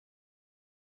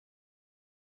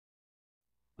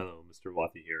Mr.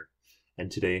 Wathy here, and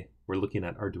today we're looking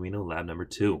at Arduino lab number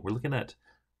 2. We're looking at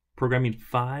programming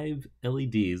 5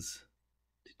 LEDs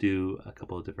to do a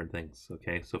couple of different things.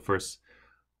 Okay, so first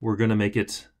we're going to make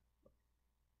it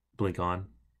blink on,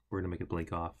 we're going to make it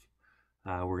blink off,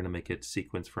 we're going to make it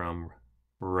sequence from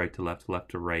right to left,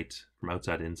 left to right, from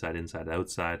outside, inside, inside,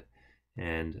 outside,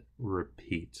 and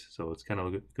repeat. So it's kind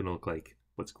of going to look like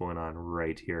what's going on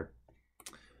right here.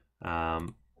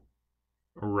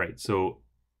 Right, so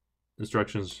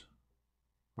instructions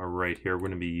are right here. We're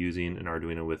going to be using an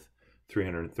Arduino with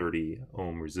 330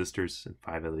 ohm resistors and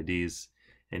 5 LEDs.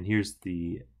 And here's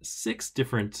the 6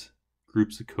 different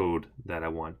groups of code that I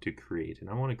want to create. And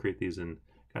I want to create these in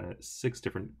kind of 6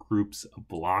 different groups of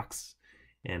blocks.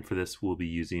 And for this, we'll be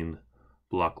using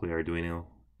Blockly Arduino,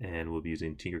 and we'll be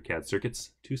using Tinkercad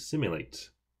Circuits to simulate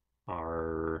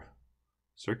our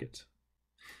circuit.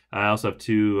 I also have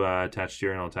 2 attached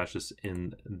here, and I'll attach this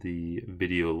in the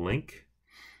video link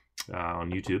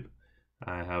on YouTube.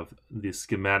 I have the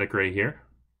schematic right here,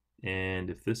 and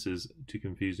if this is too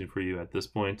confusing for you at this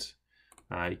point,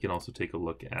 you can also take a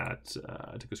look at,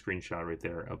 I took a screenshot right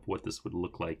there of what this would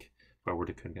look like if I were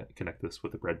to connect this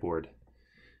with a breadboard.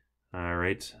 All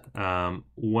right,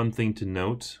 one thing to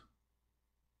note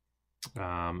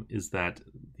is that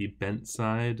the bent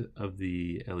side of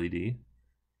the LED,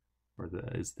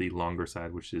 is the longer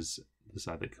side, which is the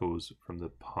side that goes from the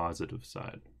positive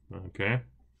side. Okay,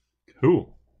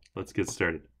 cool. Let's get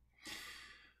started.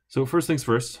 So first things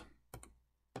first,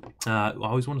 I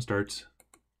always want to start,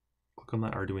 click on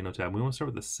that Arduino tab. We want to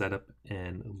start with the setup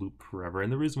and loop forever.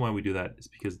 And the reason why we do that is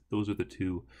because those are the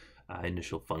 2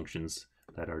 initial functions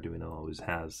that Arduino always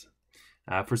has.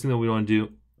 First thing that we want to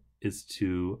do is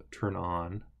to turn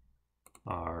on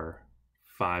our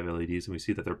 5 LEDs, and we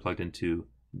see that they're plugged into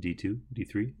D2,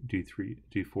 D3, D3,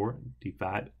 D4,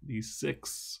 D5,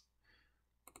 D6.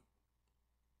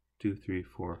 2, 3,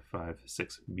 4, 5,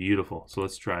 6. Beautiful. So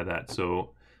let's try that.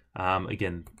 So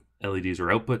again, LEDs are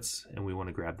outputs, and we want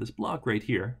to grab this block right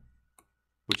here,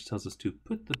 which tells us to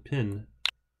put the pin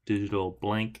digital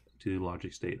blank to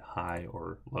logic state high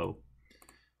or low.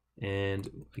 And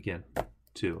again,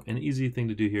 2. An easy thing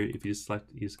to do here, if you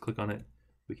just click on it,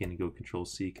 we can go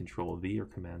Control-C, Control-V, or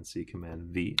Command-C,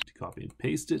 Command-V to copy and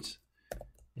paste it.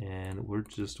 And we'll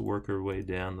just work our way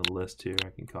down the list here.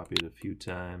 I can copy it a few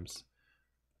times.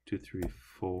 2, 3,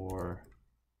 4,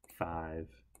 5,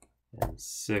 and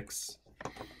 6.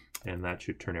 And that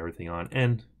should turn everything on.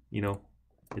 And, you know,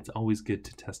 it's always good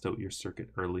to test out your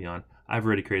circuit early on. I've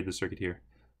already created the circuit here,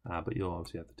 but you'll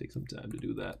obviously have to take some time to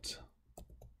do that.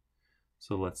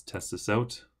 So let's test this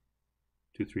out.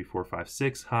 2, 3, 4, 5,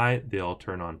 6, high, they all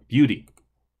turn on. Beauty.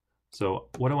 So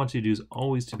what I want you to do is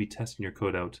always to be testing your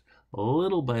code out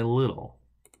little by little,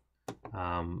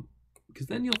 because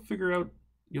then you'll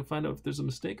find out if there's a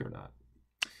mistake or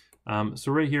not.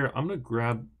 So right here, I'm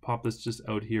gonna pop this just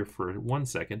out here for 1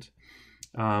 second.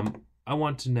 I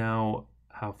want to now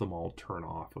have them all turn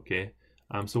off, okay?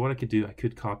 So what I could do, I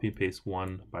could copy and paste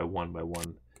one by one by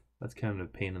one. That's kind of a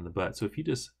pain in the butt. So if you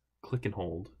just click and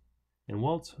hold, and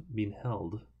while it's being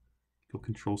held, go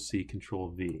Control-C,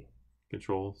 Control-V,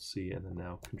 Control-C, and then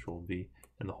now Control-V,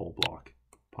 and the whole block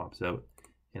pops out.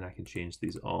 And I can change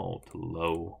these all to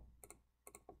low,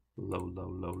 low, low,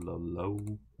 low, low, low.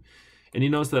 And you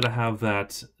notice that I have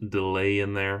that delay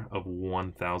in there of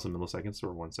 1,000 milliseconds,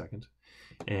 or 1 second.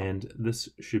 And this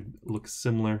should look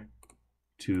similar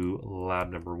to lab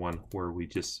number 1, where we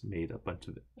just made a bunch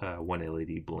of 1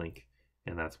 LED blink.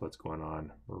 And that's what's going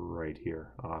on right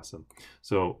here. Awesome.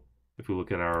 So if we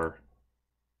look at our,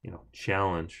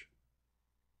 challenge,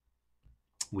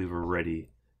 we've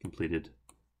already completed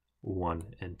 1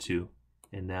 and 2,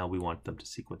 and now we want them to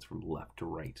sequence from left to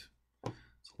right.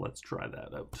 So let's try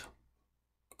that out.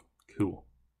 Cool.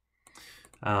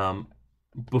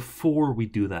 Before we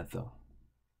do that, though,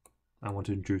 I want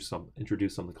to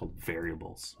introduce something called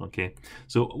variables. Okay.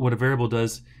 So what a variable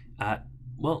does,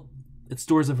 well, it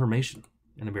stores information,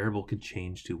 and a variable can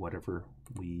change to whatever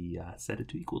we set it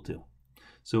to equal to.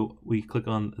 So we click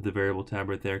on the variable tab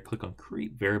right there, click on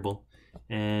create variable,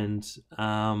 and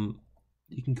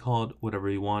you can call it whatever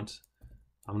you want.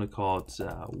 I'm going to call it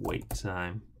wait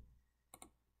time.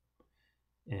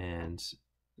 And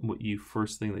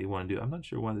first thing that you want to do, I'm not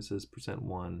sure why this says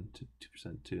 %1 to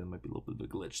 2%2. It might be a little bit of a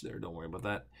glitch there. Don't worry about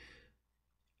that.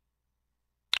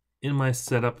 In my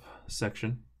setup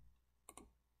section,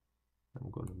 I'm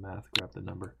going to math, grab the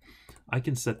number. I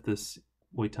can set this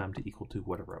wait time to equal to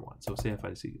whatever I want. So say if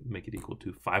I make it equal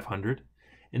to 500.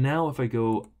 And now if I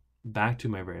go back to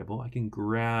my variable, I can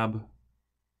grab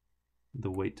the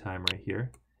wait time right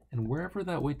here. And wherever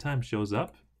that wait time shows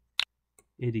up,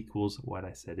 it equals what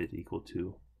I set it equal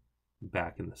to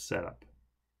back in the setup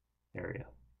area.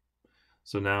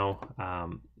 So now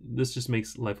this just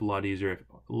makes life a lot easier.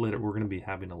 Later we're going to be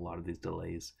having a lot of these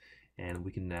delays, and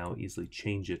we can now easily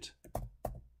change it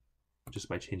just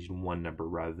by changing one number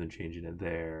rather than changing it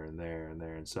there and there and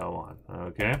there and so on.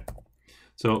 Okay,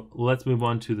 so let's move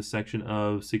on to the section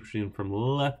of sequencing from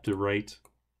left to right.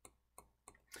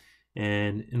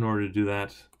 And in order to do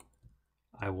that,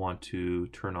 I want to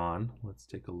turn on, let's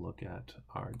take a look at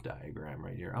our diagram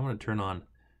right here. I'm going to turn on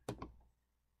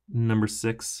number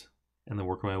 6 and then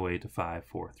work my way to 5,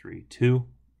 4, 3, 2.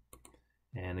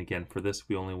 And again, for this,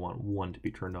 we only want one to be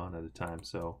turned on at a time.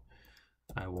 So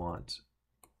I want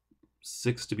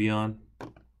 6 to be on.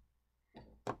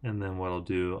 And then what I'll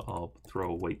do, I'll throw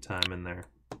a wait time in there.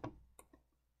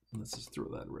 Let's just throw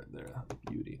that right there,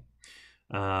 beauty.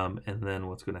 And then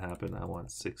what's going to happen, I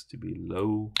want 6 to be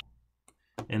low.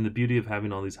 And the beauty of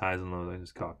having all these highs and lows, I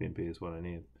just copy and paste what I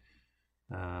need.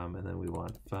 And then we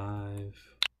want 5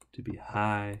 to be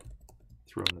high,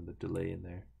 throw another delay in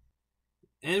there.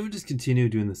 And we just continue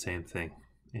doing the same thing.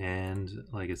 And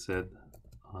like I said,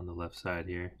 on the left side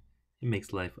here, it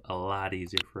makes life a lot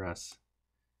easier for us.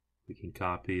 We can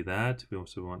copy that. We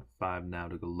also want 5 now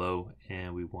to go low,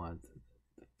 and we want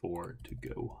 4 to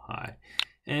go high.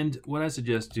 And what I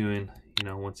suggest doing,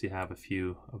 once you have a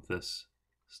few of this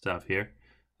stuff here,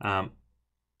 a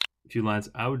few lines,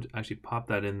 I would actually pop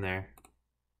that in there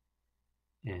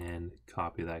and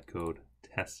copy that code,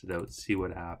 test it out, see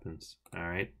what happens. All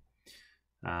right.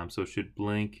 So it should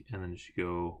blink and then it should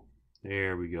go,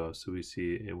 there we go. So we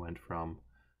see it went from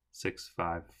 6,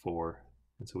 5, 4.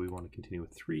 And so we want to continue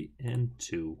with 3 and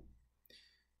 2.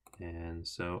 And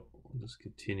so we'll just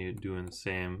continue doing the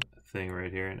same thing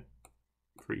right here. And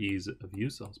for ease of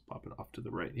use, I'll just pop it off to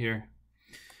the right here.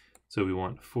 So we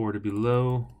want 4 to be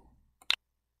low,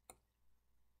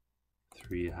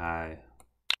 3 high,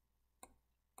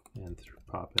 and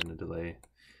pop in a delay.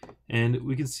 And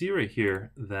we can see right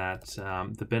here that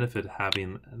the benefit of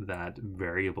having that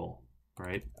variable,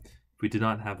 right? If we did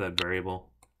not have that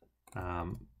variable,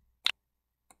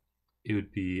 it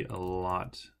would be a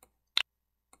lot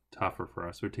tougher for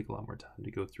us. It would take a lot more time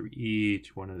to go through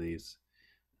each one of these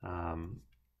and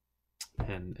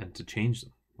to change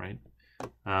them, right?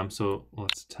 So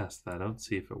let's test that out,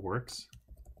 see if it works.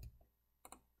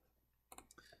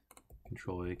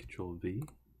 Control A, Control V,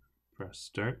 press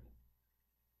start.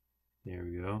 There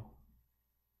we go.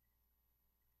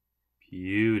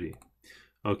 Beauty.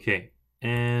 Okay,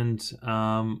 and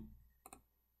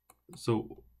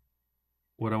so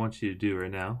what I want you to do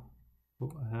right now,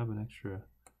 oh, I have an extra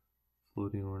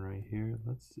floating one right here.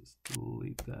 Let's just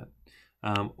delete that.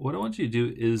 What I want you to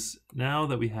do is, now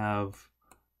that we have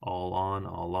all on,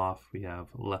 all off, we have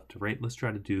left to right, let's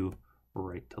try to do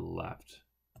right to left.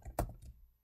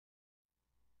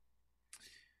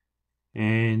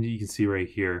 And you can see right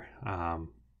here,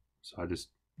 so I just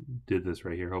did this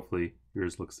right here. Hopefully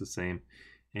yours looks the same,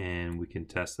 and we can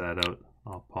test that out.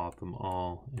 I'll pop them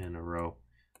all in a row.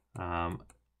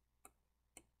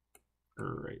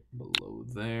 Right below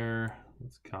there,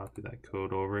 let's copy that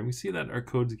code over, and we see that our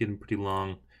code's getting pretty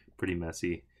long, pretty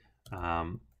messy.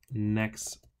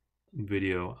 Next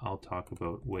video, I'll talk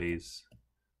about ways,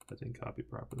 I didn't copy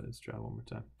properly, let's try one more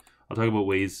time. I'll talk about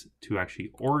ways to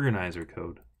actually organize our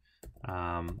code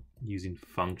using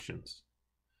functions,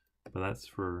 but that's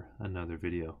for another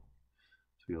video.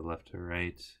 So we go left to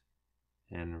right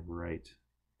and right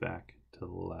back to the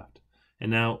left. And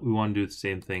now we want to do the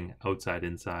same thing outside,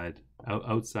 inside,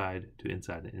 outside to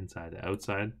inside, inside to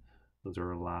outside. Those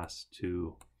are our last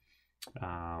two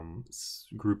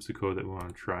groups of code that we want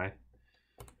to try.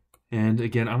 And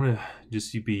again, I'm going to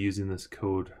just be using this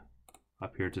code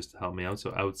up here just to help me out.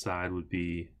 So outside would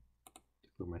be,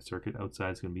 for my circuit,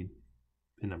 outside is going to be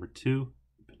pin number 2,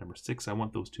 pin number 6. I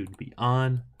want those two to be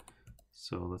on.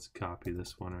 So let's copy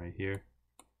this one right here.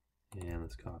 And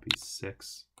let's copy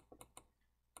 6.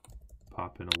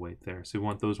 Pop in a wait there. So we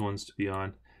want those ones to be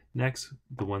on. Next,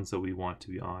 the ones that we want to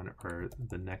be on are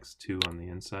the next two on the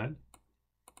inside.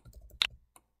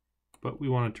 But we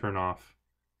want to turn off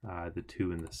the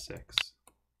 2 and the 6.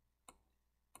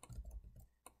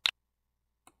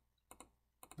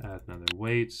 Add another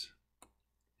wait.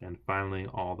 And finally,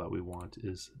 all that we want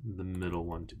is the middle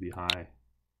one to be high.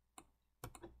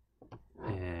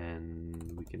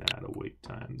 And we can add a wait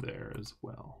time there as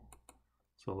well.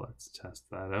 So let's test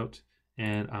that out.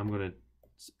 And I'm going to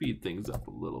speed things up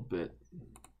a little bit.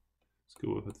 Let's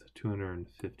go with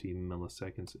 250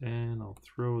 milliseconds, and I'll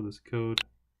throw this code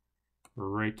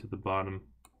right to the bottom.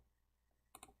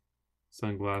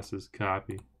 Sunglasses,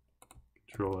 copy,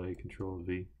 Control A, Control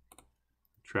V.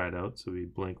 try it out. So we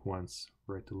blink once,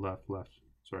 right to left, left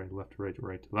to right,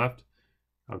 right to left,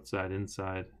 outside,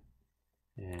 inside,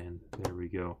 and there we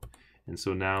go. And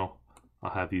so now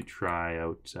I'll have you try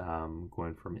out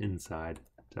going from inside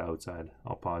to outside.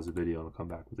 I'll pause the video and I'll come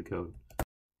back with the code.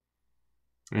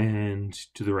 And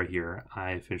to the right here,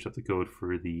 I finished up the code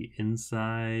for the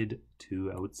inside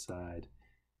to outside.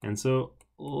 And so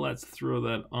let's throw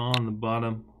that on the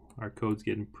bottom. Our code's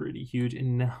getting pretty huge,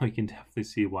 and now you can definitely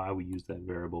see why we use that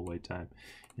variable wait time.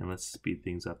 And let's speed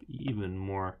things up even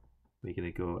more, making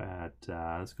it go at,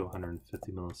 let's go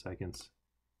 150 milliseconds.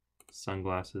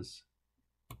 Sunglasses,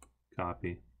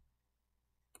 copy,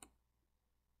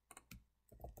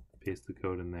 paste the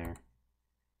code in there,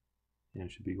 and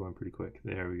it should be going pretty quick.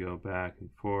 There we go, back and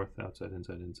forth, outside,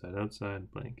 inside, inside,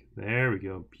 outside, blank. There we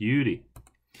go, beauty.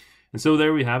 And so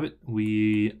there we have it.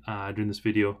 We, during this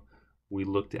video, we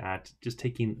looked at just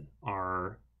taking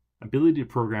our ability to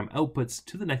program outputs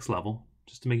to the next level,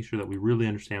 just to make sure that we really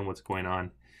understand what's going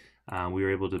on. We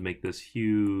were able to make this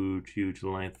huge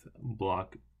length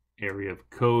block area of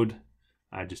code,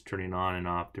 just turning on and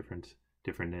off different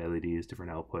LEDs,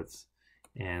 different outputs.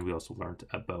 And we also learned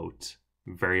about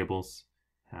variables,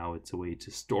 how it's a way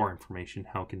to store information,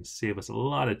 how it can save us a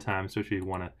lot of time, especially if we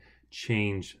want to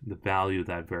change the value of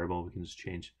that variable. We can just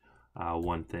change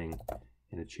one thing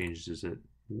and it changes it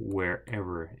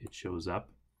wherever it shows up.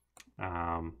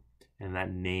 And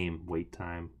that name, wait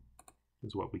time,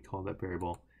 is what we call that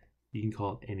variable. You can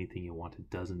call it anything you want, it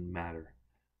doesn't matter.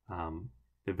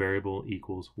 The variable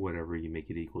equals whatever you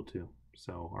make it equal to.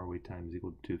 So our wait time is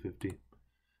equal to 250.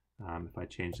 If I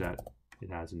change that, it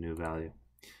has a new value.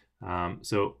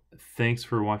 So thanks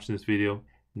for watching this video.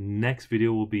 Next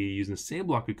video we'll be using the same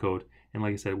block of code, and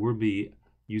like I said, we'll be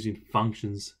using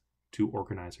functions to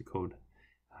organize our code,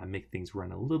 make things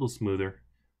run a little smoother.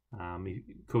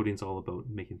 Coding's all about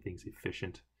making things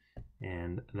efficient,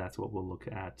 and that's what we'll look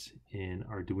at in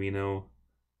Arduino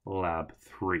Lab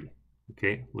 3.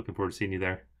 Okay, looking forward to seeing you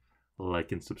there.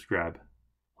 Like and subscribe.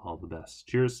 All the best.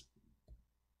 Cheers.